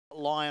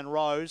Lion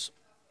Rose.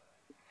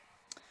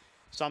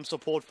 Some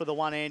support for the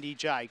one, Andy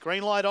J.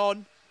 Green light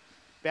on.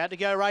 About to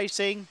go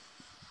racing.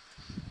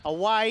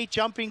 Away,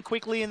 jumping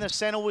quickly in the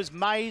centre was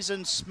Mays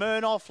and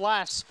Smirnoff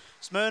Lass.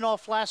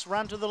 Smirnoff Lass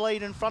run to the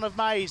lead in front of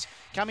Mays.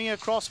 Coming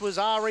across was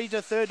Ari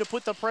to third to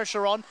put the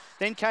pressure on.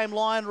 Then came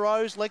Lion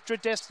Rose,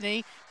 Lectra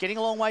Destiny. Getting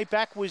a long way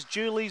back was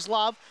Julie's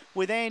Love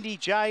with Andy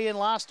J. And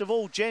last of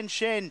all, Jen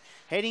Shen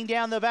heading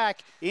down the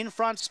back. In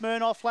front,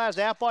 Smirnoff Lass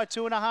out by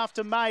 2.5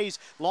 to Mays.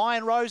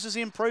 Lion Rose is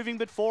improving,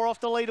 but 4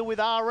 off the leader with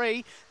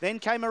Ari. Then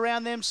came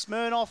around them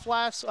Smirnoff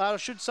Lass, I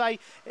should say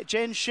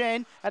Jen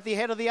Shen. At the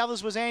head of the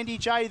others was Andy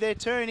J. They're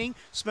turning.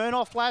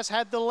 Smirnoff Lass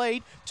had the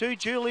lead to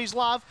Julie's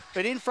Love,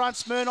 but in front,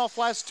 Smirnoff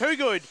Lass, too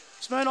good.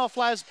 Smirnoff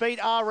Lass beat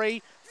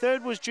Ari.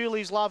 Third was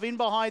Julie's Love. In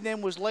behind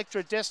them was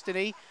Lectra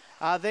Destiny.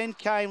 Then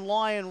came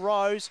Lion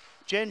Rose.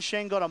 Jen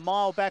Shen got a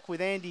mile back with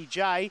Andy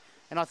J.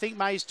 And I think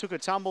Mays took a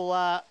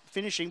tumble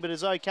finishing, but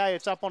it's okay.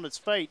 It's up on its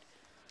feet.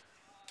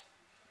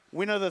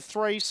 Winner the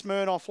 3,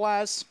 Smirnoff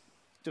Lass,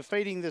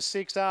 defeating the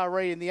 6,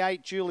 RE, and the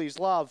 8, Julie's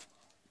Love.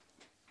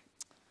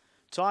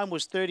 Time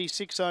was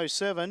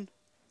 36.07.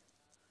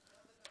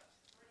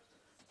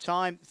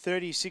 Time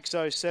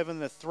 36.07,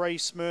 the 3,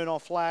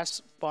 Smirnoff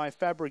Lass by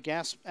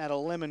Fabregas at a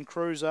Lemon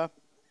Cruiser.